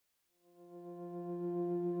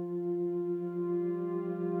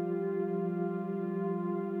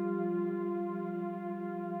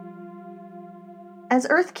As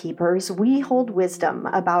Earth Keepers, we hold wisdom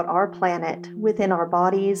about our planet within our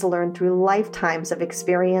bodies learned through lifetimes of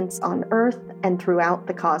experience on Earth and throughout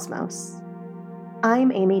the cosmos. I'm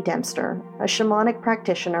Amy Dempster, a shamanic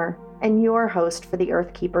practitioner and your host for the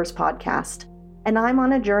Earth Keepers podcast, and I'm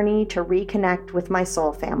on a journey to reconnect with my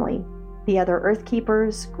soul family, the other Earth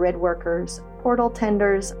Keepers, grid workers, portal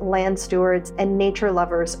tenders, land stewards, and nature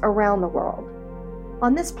lovers around the world.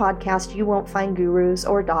 On this podcast, you won't find gurus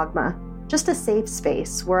or dogma, just a safe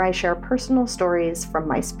space where I share personal stories from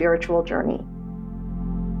my spiritual journey.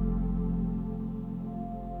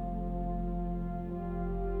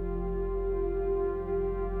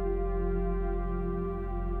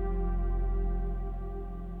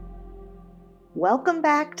 Welcome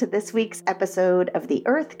back to this week's episode of the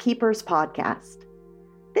Earth Keepers podcast.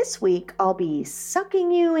 This week, I'll be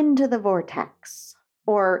sucking you into the vortex.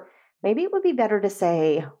 Or maybe it would be better to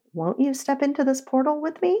say, won't you step into this portal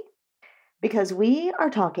with me? Because we are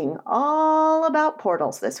talking all about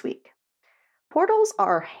portals this week. Portals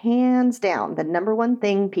are hands down the number one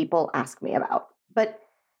thing people ask me about. But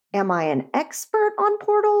am I an expert on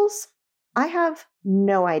portals? I have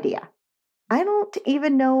no idea. I don't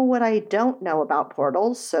even know what I don't know about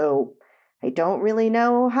portals, so I don't really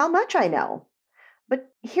know how much I know.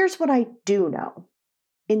 But here's what I do know.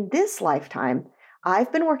 In this lifetime,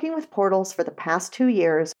 I've been working with portals for the past 2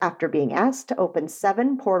 years after being asked to open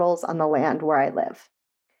 7 portals on the land where I live.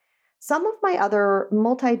 Some of my other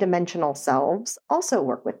multidimensional selves also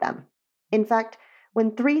work with them. In fact,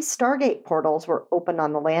 when 3 Stargate portals were opened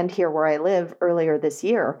on the land here where I live earlier this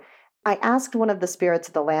year, I asked one of the spirits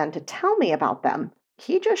of the land to tell me about them.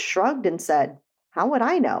 He just shrugged and said, "How would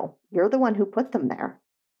I know? You're the one who put them there."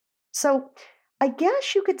 So, I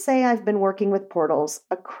guess you could say I've been working with portals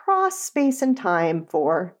across space and time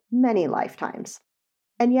for many lifetimes.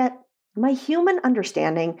 And yet, my human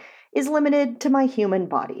understanding is limited to my human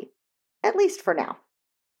body, at least for now.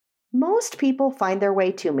 Most people find their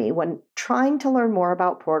way to me when trying to learn more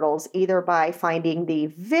about portals, either by finding the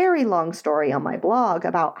very long story on my blog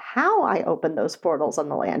about how I opened those portals on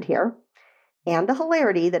the land here, and the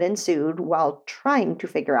hilarity that ensued while trying to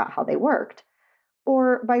figure out how they worked,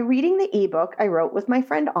 or by reading the ebook I wrote with my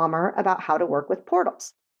friend Amr about how to work with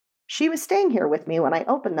portals. She was staying here with me when I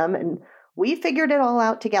opened them, and we figured it all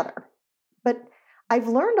out together. But I've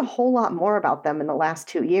learned a whole lot more about them in the last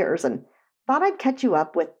 2 years, and thought I'd catch you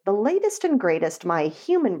up with the latest and greatest my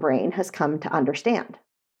human brain has come to understand.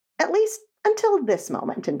 At least until this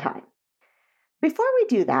moment in time. Before we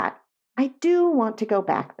do that, I do want to go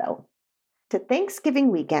back, though, to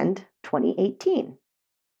Thanksgiving weekend 2018.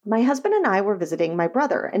 My husband and I were visiting my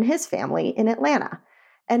brother and his family in Atlanta,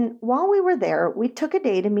 and while we were there, we took a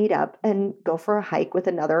day to meet up and go for a hike with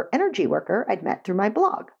another energy worker I'd met through my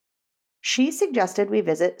blog. She suggested we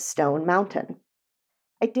visit Stone Mountain.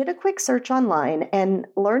 I did a quick search online and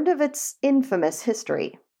learned of its infamous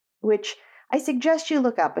history, which I suggest you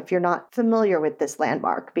look up if you're not familiar with this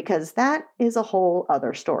landmark, because that is a whole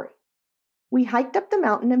other story. We hiked up the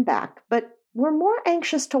mountain and back, but we're more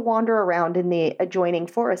anxious to wander around in the adjoining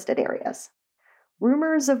forested areas.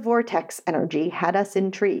 Rumors of vortex energy had us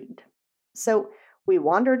intrigued. So we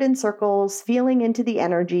wandered in circles, feeling into the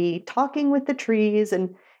energy, talking with the trees,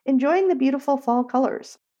 and enjoying the beautiful fall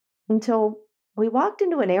colors, until we walked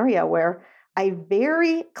into an area where I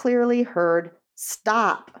very clearly heard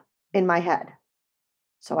 "stop" in my head.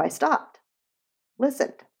 So I stopped,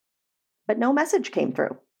 listened, but no message came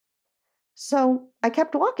through. So I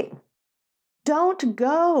kept walking. "Don't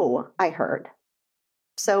go," I heard.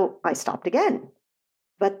 So I stopped again,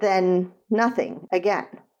 but then nothing again.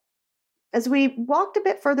 As we walked a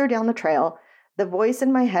bit further down the trail, the voice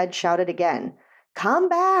in my head shouted again, "Come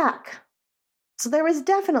back." So there was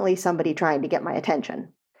definitely somebody trying to get my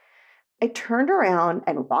attention. I turned around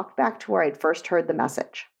and walked back to where I'd first heard the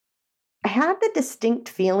message. I had the distinct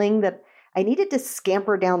feeling that I needed to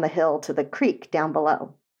scamper down the hill to the creek down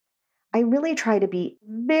below. I really try to be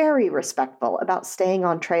very respectful about staying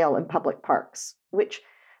on trail in public parks, which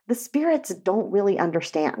the spirits don't really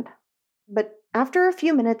understand. But after a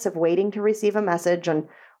few minutes of waiting to receive a message and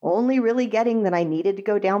only really getting that I needed to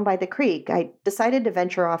go down by the creek, I decided to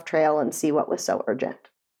venture off trail and see what was so urgent.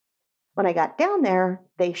 When I got down there,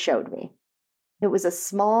 they showed me. It was a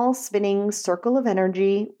small spinning circle of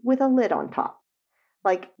energy with a lid on top.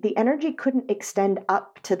 Like the energy couldn't extend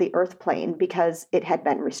up to the earth plane because it had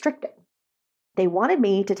been restricted. They wanted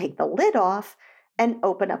me to take the lid off and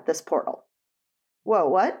open up this portal. Whoa,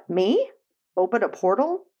 what? Me? Open a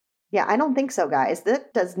portal? Yeah, I don't think so, guys.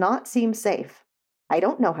 That does not seem safe. I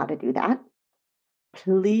don't know how to do that.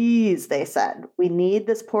 Please, they said, we need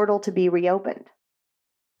this portal to be reopened.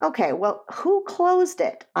 Okay, well, who closed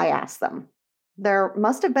it? I asked them. There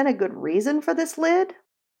must have been a good reason for this lid.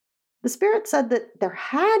 The spirit said that there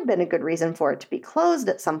had been a good reason for it to be closed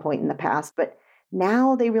at some point in the past, but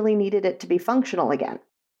now they really needed it to be functional again.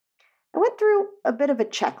 I went through a bit of a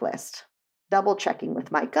checklist, double checking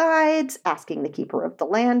with my guides, asking the keeper of the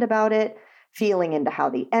land about it, feeling into how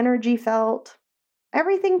the energy felt.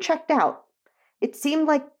 Everything checked out. It seemed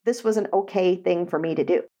like this was an okay thing for me to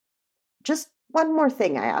do. Just one more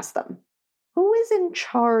thing, I asked them. Who is in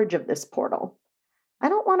charge of this portal? I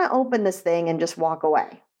don't want to open this thing and just walk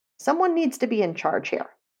away. Someone needs to be in charge here.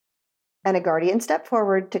 And a guardian stepped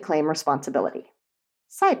forward to claim responsibility.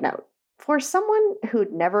 Side note, for someone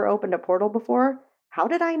who'd never opened a portal before, how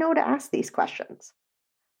did I know to ask these questions?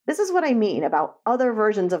 This is what I mean about other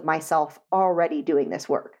versions of myself already doing this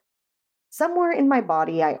work. Somewhere in my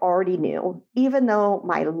body, I already knew, even though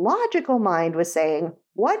my logical mind was saying,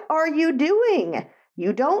 "What are you doing?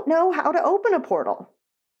 You don't know how to open a portal."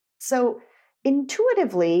 So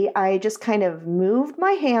intuitively, I just kind of moved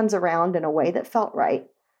my hands around in a way that felt right,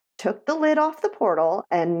 took the lid off the portal,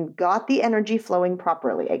 and got the energy flowing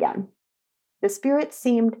properly again. The spirit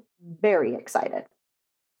seemed very excited,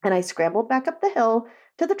 and I scrambled back up the hill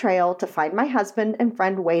to the trail to find my husband and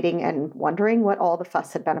friend waiting and wondering what all the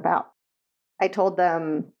fuss had been about. I told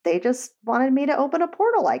them they just wanted me to open a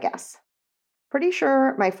portal, I guess. Pretty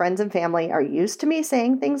sure my friends and family are used to me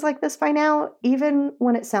saying things like this by now, even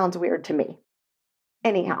when it sounds weird to me.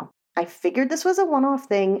 Anyhow, I figured this was a one-off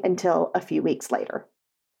thing until a few weeks later.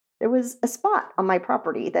 There was a spot on my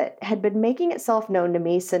property that had been making itself known to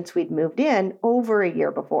me since we'd moved in over a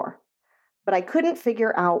year before, but I couldn't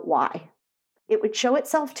figure out why. It would show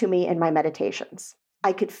itself to me in my meditations.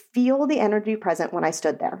 I could feel the energy present when I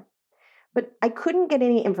stood there, but I couldn't get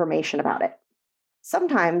any information about it.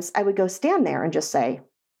 Sometimes I would go stand there and just say,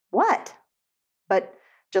 "What?" But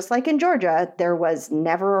just like in Georgia, there was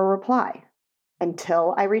never a reply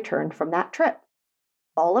until I returned from that trip.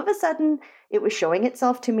 All of a sudden, it was showing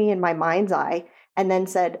itself to me in my mind's eye and then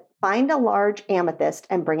said, "Find a large amethyst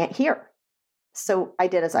and bring it here." So I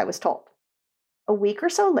did as I was told. A week or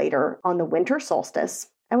so later, on the winter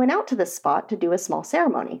solstice, I went out to this spot to do a small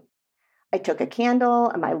ceremony. I took a candle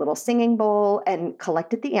and my little singing bowl and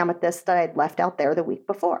collected the amethyst that I'd left out there the week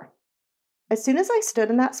before. As soon as I stood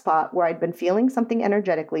in that spot where I'd been feeling something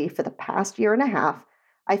energetically for the past year and a half,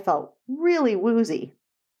 I felt really woozy.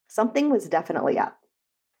 Something was definitely up.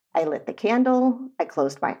 I lit the candle, I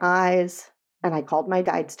closed my eyes, and I called my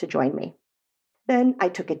guides to join me. Then I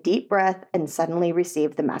took a deep breath and suddenly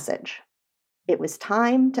received the message. It was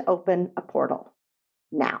time to open a portal.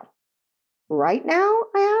 Now. Right now?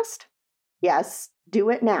 I asked. Yes, do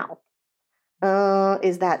it now.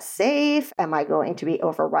 Is that safe? Am I going to be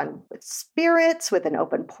overrun with spirits with an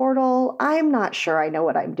open portal? I'm not sure I know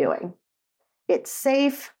what I'm doing. It's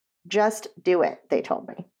safe. Just do it, they told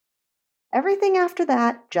me. Everything after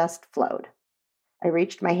that just flowed. I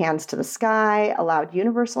reached my hands to the sky, allowed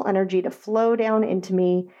universal energy to flow down into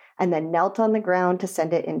me, and then knelt on the ground to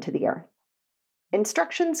send it into the earth.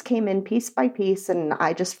 Instructions came in piece by piece, and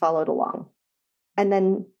I just followed along. And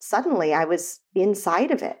then suddenly I was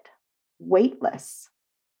inside of it, weightless.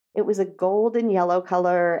 It was a golden yellow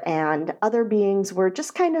color, and other beings were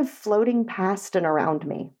just kind of floating past and around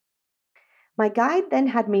me. My guide then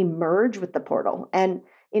had me merge with the portal and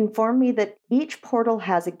informed me that each portal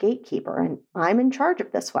has a gatekeeper, and I'm in charge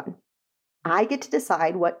of this one. I get to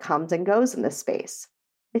decide what comes and goes in this space.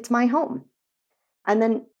 It's my home. And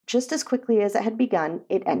then, just as quickly as it had begun,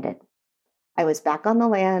 it ended. I was back on the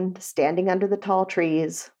land, standing under the tall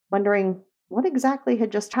trees, wondering what exactly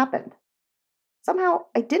had just happened. Somehow,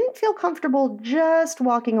 I didn't feel comfortable just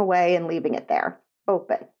walking away and leaving it there,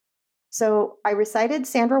 open. So I recited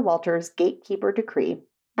Sandra Walter's Gatekeeper Decree,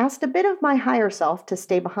 asked a bit of my higher self to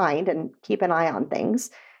stay behind and keep an eye on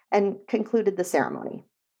things, and concluded the ceremony.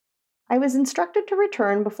 I was instructed to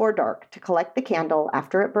return before dark to collect the candle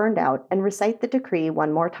after it burned out and recite the decree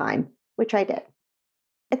one more time, which I did.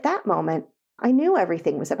 At that moment, I knew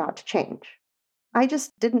everything was about to change. I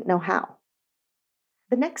just didn't know how.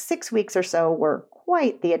 The next 6 weeks or so were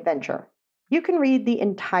quite the adventure. You can read the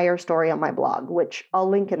entire story on my blog, which I'll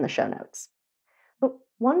link in the show notes. But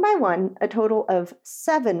one by one, a total of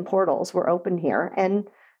 7 portals were opened here, and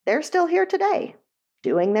they're still here today,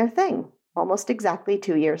 doing their thing, almost exactly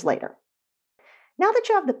 2 years later. Now that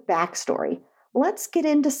you have the backstory, let's get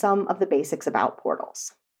into some of the basics about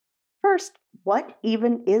portals. First, what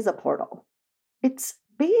even is a portal? It's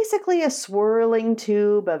basically a swirling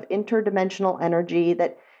tube of interdimensional energy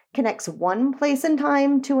that connects one place in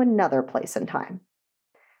time to another place in time.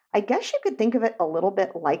 I guess you could think of it a little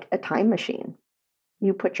bit like a time machine.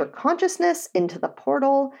 You put your consciousness into the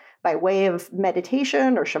portal by way of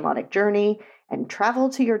meditation or shamanic journey and travel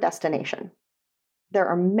to your destination. There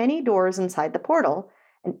are many doors inside the portal,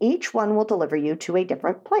 and each one will deliver you to a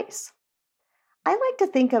different place. I like to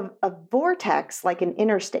think of a vortex like an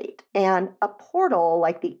interstate and a portal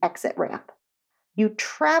like the exit ramp. You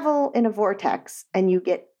travel in a vortex and you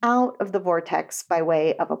get out of the vortex by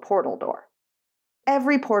way of a portal door.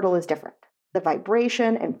 Every portal is different. The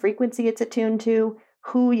vibration and frequency it's attuned to,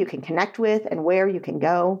 who you can connect with, and where you can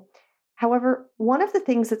go. However, one of the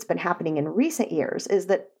things that's been happening in recent years is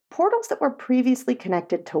that portals that were previously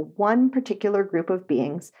connected to one particular group of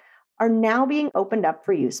beings are now being opened up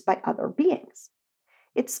for use by other beings.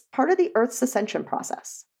 It's part of the Earth's ascension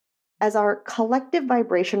process. As our collective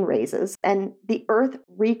vibration raises and the Earth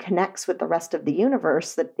reconnects with the rest of the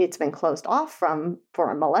universe that it's been closed off from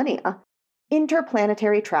for a millennia,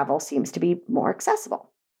 interplanetary travel seems to be more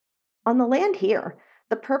accessible. On the land here,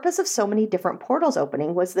 the purpose of so many different portals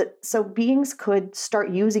opening was that so beings could start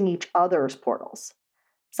using each other's portals.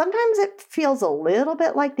 Sometimes it feels a little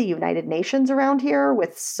bit like the United Nations around here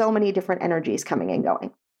with so many different energies coming and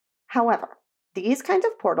going. However, these kinds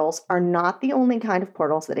of portals are not the only kind of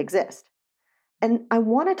portals that exist. And I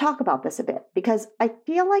want to talk about this a bit because I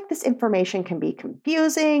feel like this information can be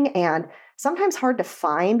confusing and sometimes hard to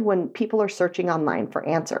find when people are searching online for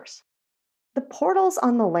answers. The portals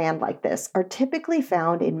on the land like this are typically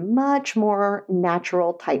found in much more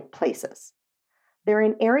natural type places. They're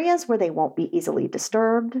in areas where they won't be easily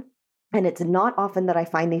disturbed, and it's not often that I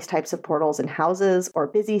find these types of portals in houses or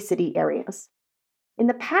busy city areas. In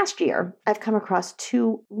the past year, I've come across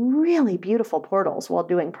 2 really beautiful portals while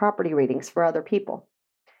doing property readings for other people.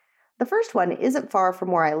 The first one isn't far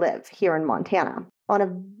from where I live, here in Montana, on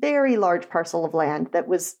a very large parcel of land that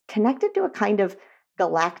was connected to a kind of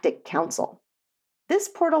galactic council. This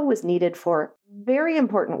portal was needed for very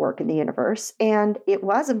important work in the universe, and it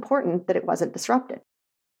was important that it wasn't disrupted.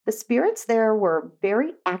 The spirits there were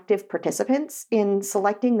very active participants in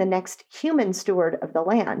selecting the next human steward of the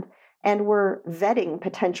land and were vetting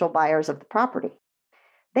potential buyers of the property.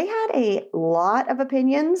 They had a lot of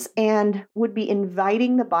opinions and would be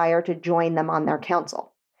inviting the buyer to join them on their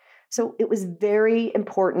council. So it was very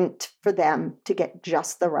important for them to get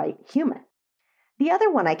just the right human. The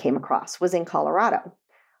other one I came across was in Colorado,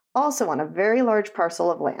 also on a very large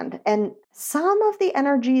parcel of land, and some of the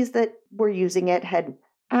energies that were using it had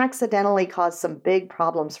accidentally caused some big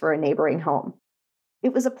problems for a neighboring home.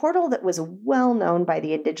 It was a portal that was well known by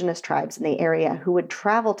the indigenous tribes in the area who would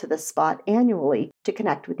travel to this spot annually to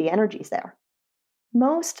connect with the energies there.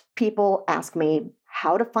 Most people ask me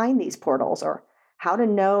how to find these portals or how to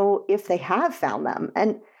know if they have found them,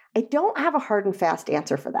 and I don't have a hard and fast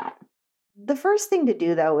answer for that. The first thing to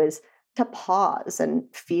do, though, is to pause and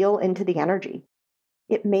feel into the energy.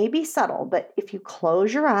 It may be subtle, but if you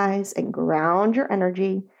close your eyes and ground your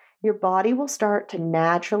energy, your body will start to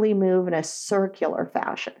naturally move in a circular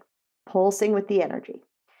fashion, pulsing with the energy.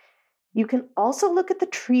 You can also look at the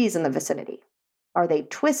trees in the vicinity. Are they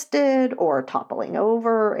twisted or toppling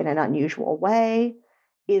over in an unusual way?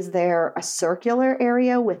 Is there a circular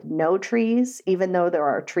area with no trees, even though there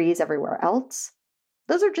are trees everywhere else?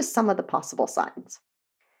 Those are just some of the possible signs.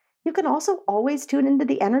 You can also always tune into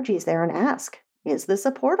the energies there and ask, is this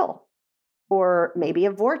a portal? Or maybe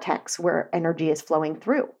a vortex where energy is flowing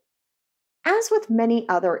through? As with many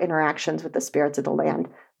other interactions with the spirits of the land,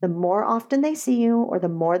 the more often they see you or the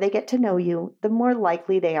more they get to know you, the more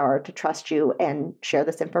likely they are to trust you and share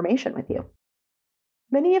this information with you.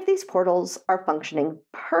 Many of these portals are functioning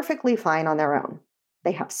perfectly fine on their own.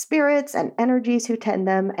 They have spirits and energies who tend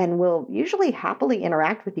them and will usually happily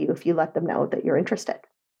interact with you if you let them know that you're interested.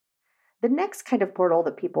 The next kind of portal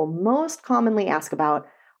that people most commonly ask about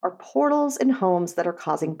are portals in homes that are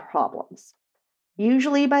causing problems,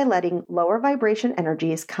 usually by letting lower vibration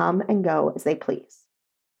energies come and go as they please.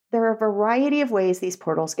 There are a variety of ways these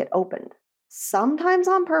portals get opened, sometimes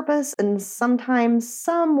on purpose and sometimes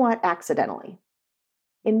somewhat accidentally.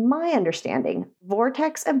 In my understanding,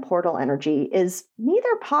 vortex and portal energy is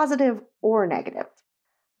neither positive or negative.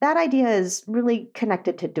 That idea is really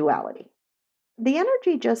connected to duality. The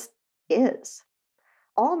energy just is.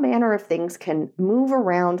 All manner of things can move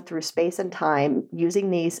around through space and time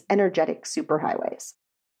using these energetic superhighways.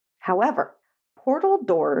 However, portal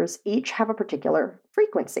doors each have a particular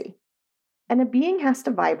frequency, and a being has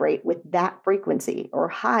to vibrate with that frequency or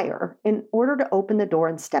higher in order to open the door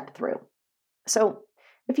and step through. So,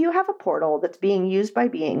 if you have a portal that's being used by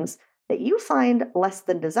beings that you find less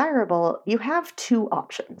than desirable, you have 2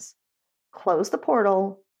 options: close the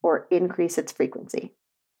portal or increase its frequency.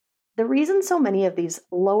 The reason so many of these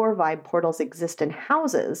lower vibe portals exist in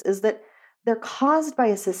houses is that they're caused by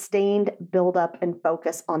a sustained buildup and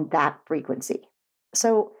focus on that frequency.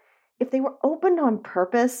 So, if they were opened on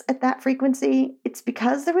purpose at that frequency, it's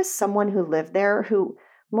because there was someone who lived there who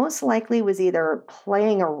most likely was either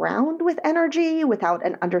playing around with energy without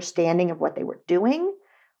an understanding of what they were doing,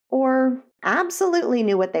 or absolutely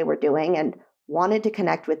knew what they were doing and wanted to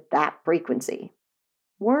connect with that frequency.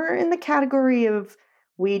 We're in the category of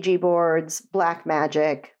Ouija boards, black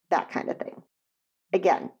magic, that kind of thing.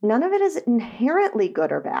 Again, none of it is inherently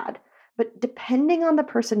good or bad, but depending on the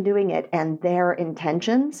person doing it and their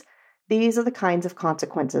intentions, these are the kinds of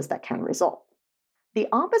consequences that can result. The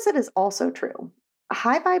opposite is also true.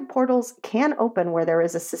 High vibe portals can open where there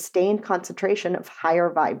is a sustained concentration of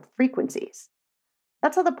higher vibe frequencies.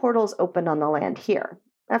 That's how the portals opened on the land here.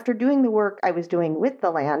 After doing the work I was doing with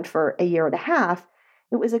the land for a year and a half,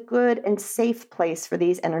 it was a good and safe place for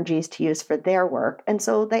these energies to use for their work, and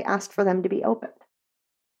so they asked for them to be opened.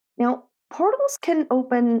 Now, portals can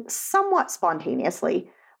open somewhat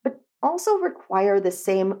spontaneously, but also require the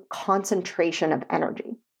same concentration of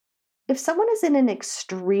energy. If someone is in an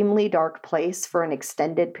extremely dark place for an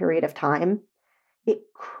extended period of time, it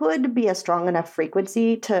could be a strong enough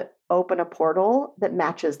frequency to open a portal that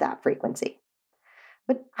matches that frequency.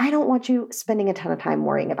 But I don't want you spending a ton of time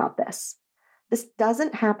worrying about this. This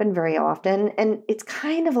doesn't happen very often, and it's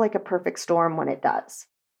kind of like a perfect storm when it does.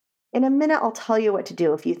 In a minute, I'll tell you what to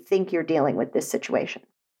do if you think you're dealing with this situation.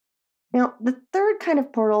 Now, the third kind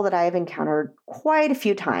of portal that I have encountered quite a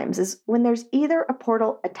few times is when there's either a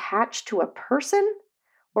portal attached to a person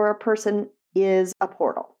or a person is a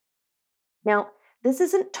portal. Now, this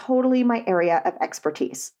isn't totally my area of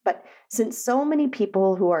expertise, but since so many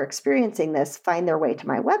people who are experiencing this find their way to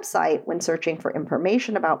my website when searching for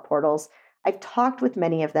information about portals, I've talked with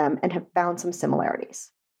many of them and have found some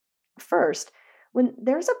similarities. First, when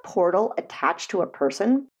there's a portal attached to a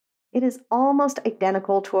person, it is almost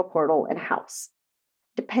identical to a portal in a house.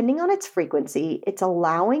 Depending on its frequency, it's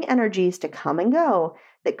allowing energies to come and go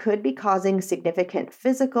that could be causing significant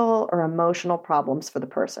physical or emotional problems for the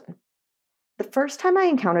person. The first time I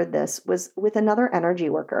encountered this was with another energy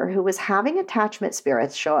worker who was having attachment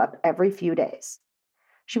spirits show up every few days.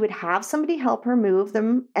 She would have somebody help her move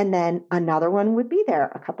them, and then another one would be there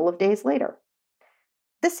a couple of days later.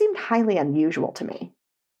 This seemed highly unusual to me.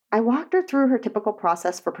 I walked her through her typical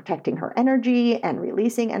process for protecting her energy and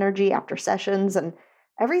releasing energy after sessions, and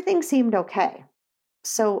everything seemed okay.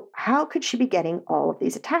 So, how could she be getting all of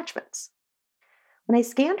these attachments? When I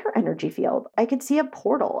scanned her energy field, I could see a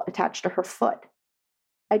portal attached to her foot.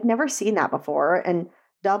 I'd never seen that before, and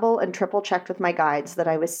double and triple checked with my guides that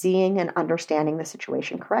I was seeing and understanding the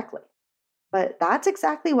situation correctly. But that's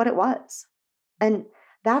exactly what it was. And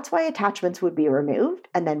that's why attachments would be removed,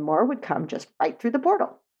 and then more would come just right through the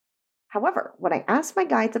portal. However, when I asked my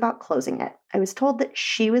guides about closing it, I was told that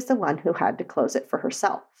she was the one who had to close it for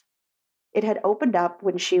herself. It had opened up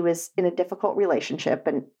when she was in a difficult relationship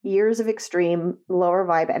and years of extreme lower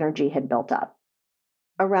vibe energy had built up.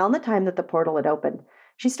 Around the time that the portal had opened,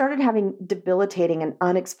 she started having debilitating and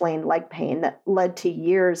unexplained leg pain that led to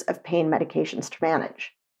years of pain medications to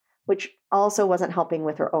manage, which also wasn't helping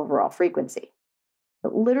with her overall frequency.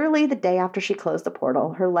 But literally the day after she closed the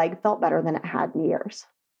portal, her leg felt better than it had in years.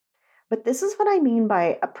 But this is what I mean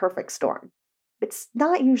by a perfect storm. It's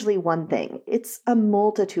not usually one thing. It's a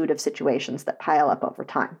multitude of situations that pile up over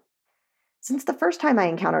time. Since the first time I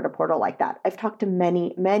encountered a portal like that, I've talked to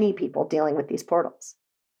many, many people dealing with these portals.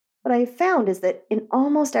 What I've found is that in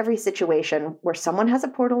almost every situation where someone has a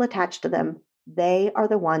portal attached to them, they are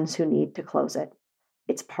the ones who need to close it.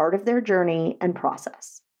 It's part of their journey and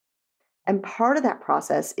process. And part of that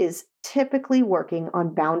process is typically working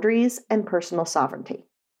on boundaries and personal sovereignty.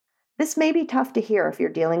 This may be tough to hear if you're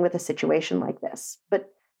dealing with a situation like this,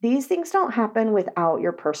 but these things don't happen without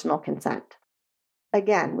your personal consent.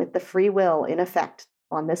 Again, with the free will in effect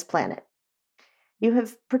on this planet. You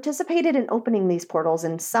have participated in opening these portals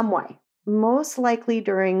in some way, most likely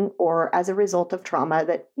during or as a result of trauma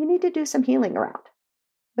that you need to do some healing around.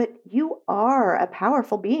 But you are a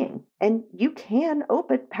powerful being, and you can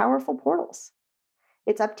open powerful portals.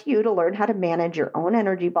 It's up to you to learn how to manage your own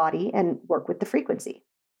energy body and work with the frequency.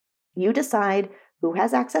 You decide who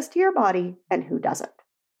has access to your body and who doesn't.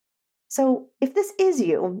 So if this is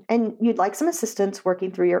you and you'd like some assistance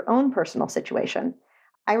working through your own personal situation,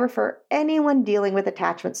 I refer anyone dealing with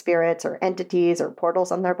attachment spirits or entities or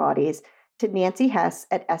portals on their bodies to Nancy Hess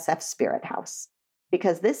at SF Spirit House,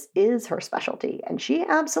 because this is her specialty and she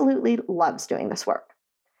absolutely loves doing this work.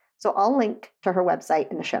 So I'll link to her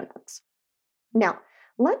website in the show notes. Now,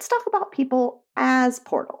 let's talk about people as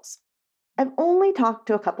portals. I've only talked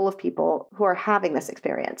to a couple of people who are having this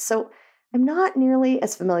experience, so I'm not nearly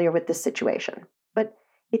as familiar with this situation, but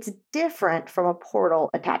it's different from a portal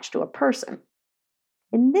attached to a person.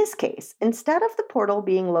 In this case, instead of the portal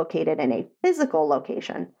being located in a physical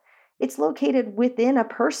location, it's located within a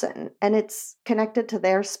person and it's connected to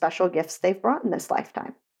their special gifts they've brought in this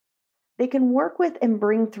lifetime. They can work with and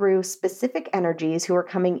bring through specific energies who are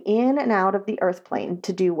coming in and out of the earth plane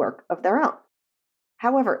to do work of their own.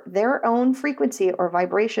 However, their own frequency or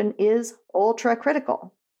vibration is ultra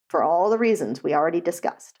critical for all the reasons we already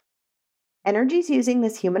discussed. Energies using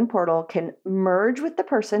this human portal can merge with the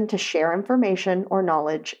person to share information or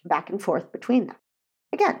knowledge back and forth between them.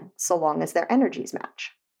 Again, so long as their energies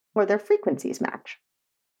match or their frequencies match.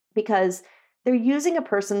 Because they're using a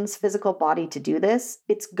person's physical body to do this,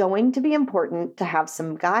 it's going to be important to have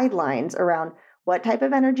some guidelines around what type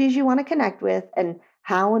of energies you want to connect with and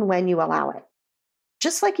how and when you allow it.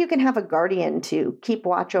 Just like you can have a guardian to keep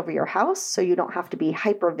watch over your house so you don't have to be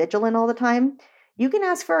hyper vigilant all the time, you can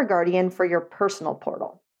ask for a guardian for your personal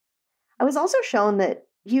portal. I was also shown that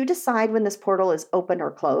you decide when this portal is open or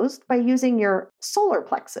closed by using your solar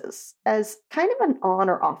plexus as kind of an on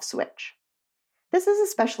or off switch. This is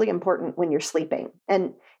especially important when you're sleeping,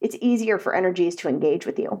 and it's easier for energies to engage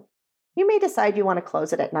with you. You may decide you want to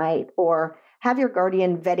close it at night or have your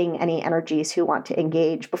guardian vetting any energies who want to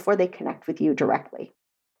engage before they connect with you directly.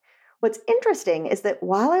 What's interesting is that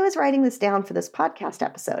while I was writing this down for this podcast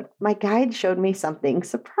episode, my guide showed me something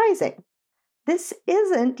surprising. This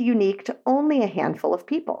isn't unique to only a handful of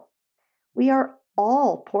people. We are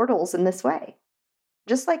all portals in this way.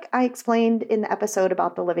 Just like I explained in the episode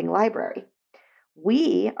about the living library,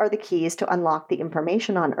 we are the keys to unlock the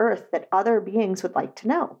information on Earth that other beings would like to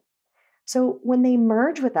know. So when they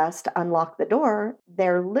merge with us to unlock the door,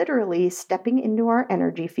 they're literally stepping into our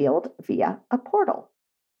energy field via a portal.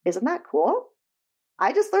 Isn't that cool?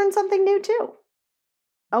 I just learned something new too.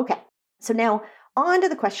 Okay, so now on to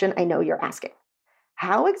the question I know you're asking.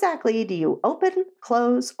 How exactly do you open,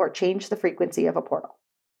 close, or change the frequency of a portal?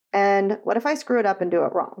 And what if I screw it up and do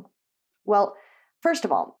it wrong? Well, first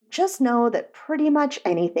of all, just know that pretty much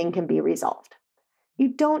anything can be resolved. You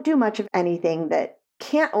don't do much of anything that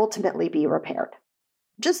can't ultimately be repaired.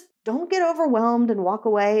 Just don't get overwhelmed and walk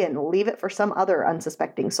away and leave it for some other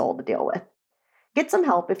unsuspecting soul to deal with. Get some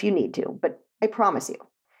help if you need to, but I promise you,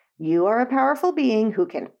 you are a powerful being who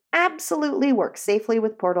can absolutely work safely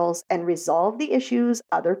with portals and resolve the issues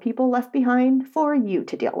other people left behind for you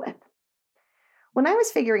to deal with. When I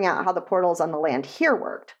was figuring out how the portals on the land here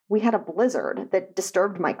worked, we had a blizzard that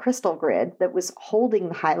disturbed my crystal grid that was holding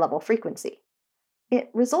the high-level frequency. It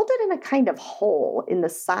resulted in a kind of hole in the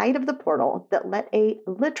side of the portal that let a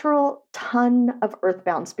literal ton of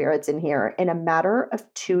earthbound spirits in here in a matter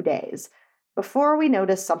of 2 days before we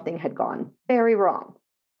noticed something had gone very wrong.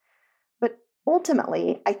 But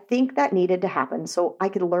ultimately, I think that needed to happen so I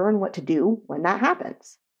could learn what to do when that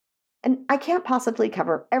happens. And I can't possibly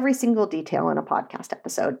cover every single detail in a podcast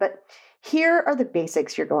episode, but here are the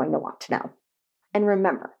basics you're going to want to know. And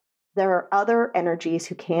remember, there are other energies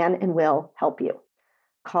who can and will help you.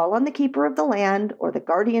 Call on the keeper of the land or the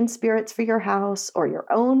guardian spirits for your house or your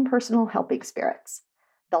own personal helping spirits.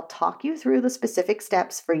 They'll talk you through the specific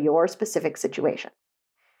steps for your specific situation.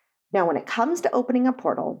 Now, when it comes to opening a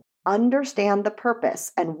portal, understand the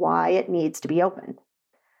purpose and why it needs to be opened.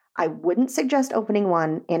 I wouldn't suggest opening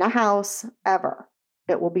one in a house ever.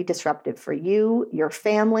 It will be disruptive for you, your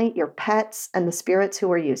family, your pets, and the spirits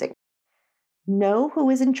who are using. Know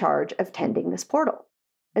who is in charge of tending this portal.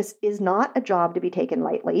 This is not a job to be taken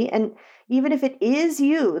lightly, and even if it is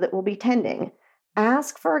you that will be tending,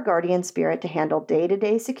 ask for a guardian spirit to handle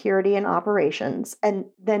day-to-day security and operations, and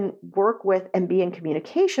then work with and be in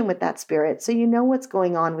communication with that spirit so you know what's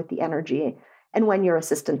going on with the energy and when your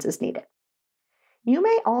assistance is needed. You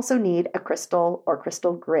may also need a crystal or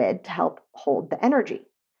crystal grid to help hold the energy.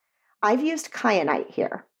 I've used kyanite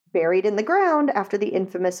here, buried in the ground after the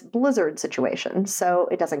infamous blizzard situation, so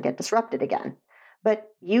it doesn't get disrupted again. But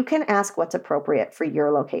you can ask what's appropriate for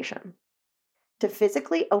your location. To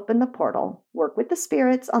physically open the portal, work with the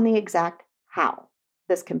spirits on the exact how.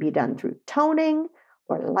 This can be done through toning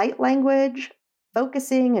or light language,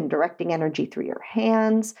 focusing and directing energy through your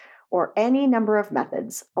hands, or any number of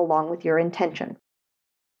methods along with your intention.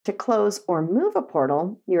 To close or move a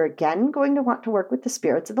portal, you're again going to want to work with the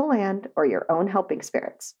spirits of the land or your own helping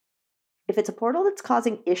spirits. If it's a portal that's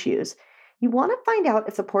causing issues, you want to find out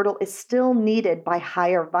if the portal is still needed by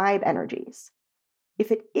higher vibe energies.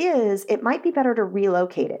 If it is, it might be better to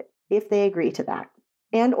relocate it if they agree to that,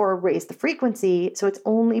 and or raise the frequency so it's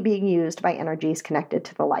only being used by energies connected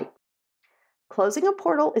to the light. Closing a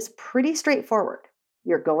portal is pretty straightforward.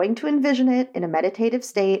 You're going to envision it in a meditative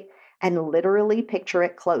state and literally picture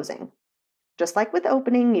it closing. Just like with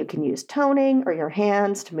opening, you can use toning or your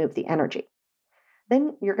hands to move the energy.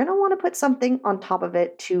 Then you're going to want to put something on top of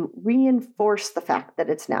it to reinforce the fact that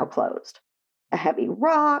it's now closed. A heavy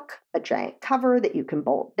rock, a giant cover that you can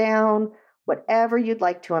bolt down, whatever you'd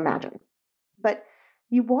like to imagine. But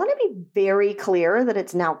you want to be very clear that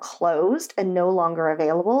it's now closed and no longer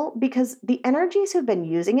available because the energies who've been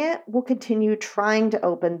using it will continue trying to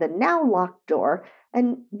open the now locked door,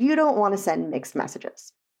 and you don't want to send mixed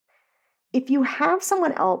messages. If you have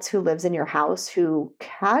someone else who lives in your house who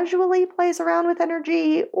casually plays around with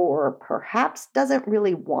energy or perhaps doesn't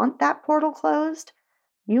really want that portal closed,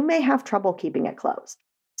 you may have trouble keeping it closed.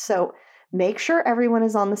 So make sure everyone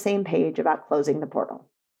is on the same page about closing the portal.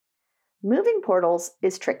 Moving portals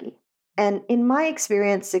is tricky, and in my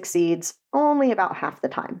experience succeeds only about half the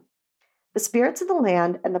time. The spirits of the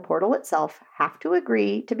land and the portal itself have to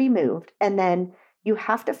agree to be moved, and then you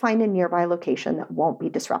have to find a nearby location that won't be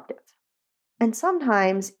disruptive. And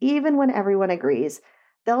sometimes, even when everyone agrees,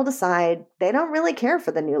 they'll decide they don't really care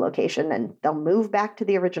for the new location and they'll move back to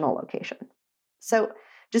the original location. So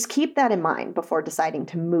just keep that in mind before deciding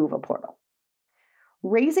to move a portal.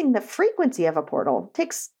 Raising the frequency of a portal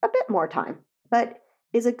takes a bit more time, but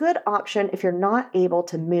is a good option if you're not able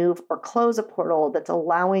to move or close a portal that's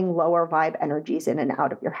allowing lower vibe energies in and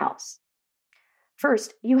out of your house.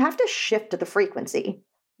 First, you have to shift the frequency.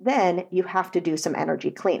 Then you have to do some energy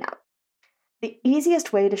cleanup. The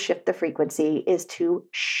easiest way to shift the frequency is to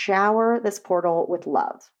shower this portal with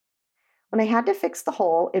love. When I had to fix the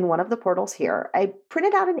hole in one of the portals here, I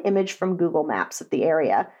printed out an image from Google Maps of the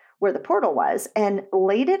area where the portal was and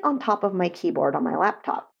laid it on top of my keyboard on my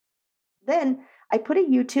laptop. Then I put a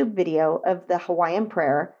YouTube video of the Hawaiian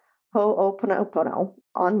prayer, Ho'oponopono,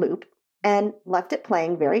 on loop and left it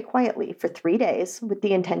playing very quietly for 3 days with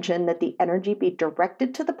the intention that the energy be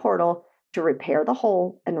directed to the portal to repair the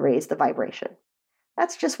hole and raise the vibration.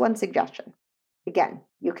 That's just one suggestion. Again,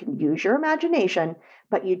 you can use your imagination,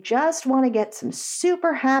 but you just want to get some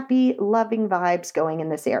super happy, loving vibes going in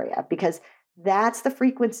this area because that's the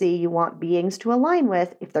frequency you want beings to align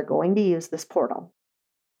with if they're going to use this portal.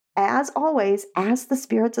 As always, ask the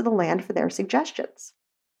spirits of the land for their suggestions.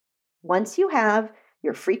 Once you have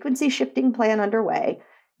your frequency shifting plan underway,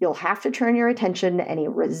 you'll have to turn your attention to any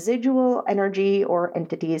residual energy or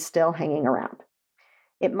entities still hanging around.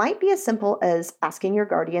 It might be as simple as asking your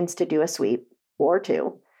guardians to do a sweep, or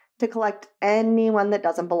two, to collect anyone that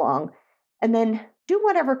doesn't belong, and then do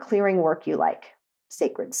whatever clearing work you like.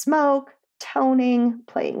 Sacred smoke, toning,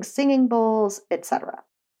 playing singing bowls, etc.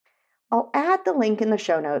 I'll add the link in the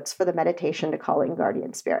show notes for the meditation to call in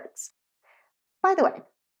guardian spirits. By the way,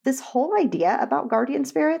 this whole idea about guardian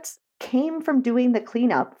spirits came from doing the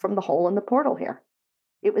cleanup from the hole in the portal here.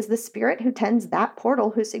 It was the spirit who tends that portal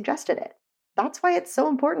who suggested it. That's why it's so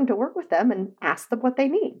important to work with them and ask them what they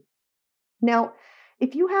need. Now,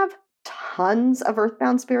 if you have tons of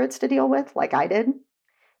earthbound spirits to deal with, like I did,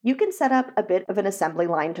 you can set up a bit of an assembly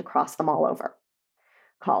line to cross them all over.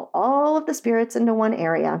 Call all of the spirits into one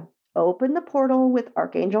area, open the portal with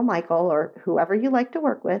Archangel Michael or whoever you like to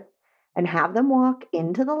work with, and have them walk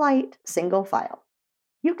into the light single file.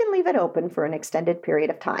 You can leave it open for an extended period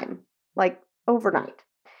of time, like overnight,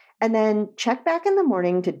 and then check back in the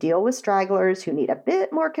morning to deal with stragglers who need a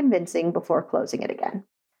bit more convincing before closing it again.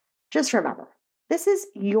 Just remember, this is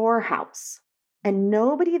your house, and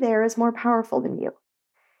nobody there is more powerful than you.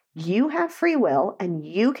 You have free will, and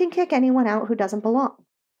you can kick anyone out who doesn't belong.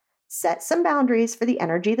 Set some boundaries for the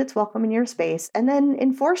energy that's welcome in your space, and then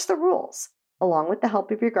enforce the rules, along with the help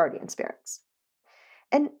of your guardian spirits.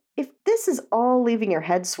 And if this is all leaving your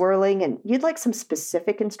head swirling and you'd like some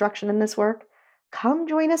specific instruction in this work, come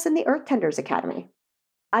join us in the Earth Tenders Academy.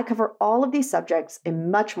 I cover all of these subjects in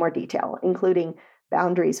much more detail, including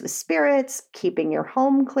boundaries with spirits, keeping your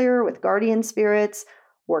home clear with guardian spirits,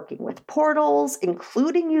 working with portals,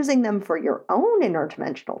 including using them for your own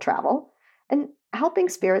interdimensional travel, and helping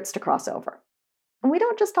spirits to cross over. And we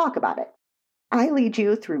don't just talk about it. I lead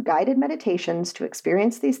you through guided meditations to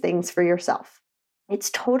experience these things for yourself. It's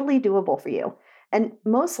totally doable for you. And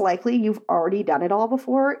most likely you've already done it all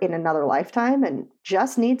before in another lifetime and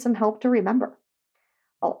just need some help to remember.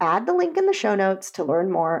 I'll add the link in the show notes to learn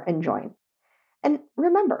more and join. And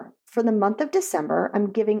remember, for the month of December,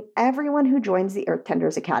 I'm giving everyone who joins the Earth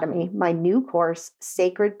Tenders Academy my new course,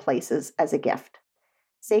 Sacred Places, as a gift.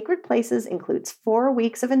 Sacred Places includes 4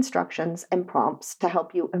 weeks of instructions and prompts to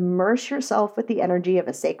help you immerse yourself with the energy of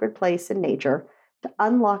a sacred place in nature to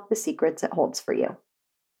unlock the secrets it holds for you.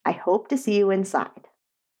 I hope to see you inside.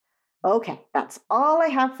 Okay, that's all I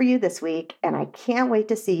have for you this week, and I can't wait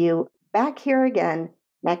to see you back here again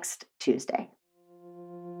next Tuesday.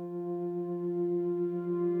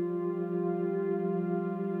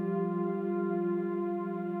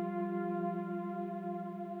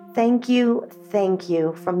 Thank you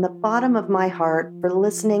from the bottom of my heart for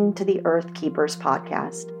listening to the Earth Keepers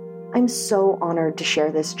podcast. I'm so honored to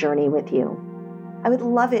share this journey with you. I would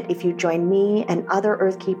love it if you join me and other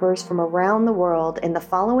Earth Keepers from around the world in the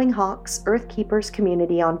Following Hawks Earth Keepers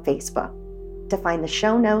community on Facebook. To find the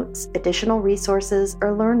show notes, additional resources,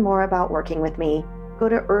 or learn more about working with me, go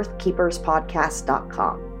to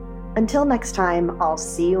earthkeeperspodcast.com. Until next time, I'll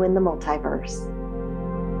see you in the multiverse.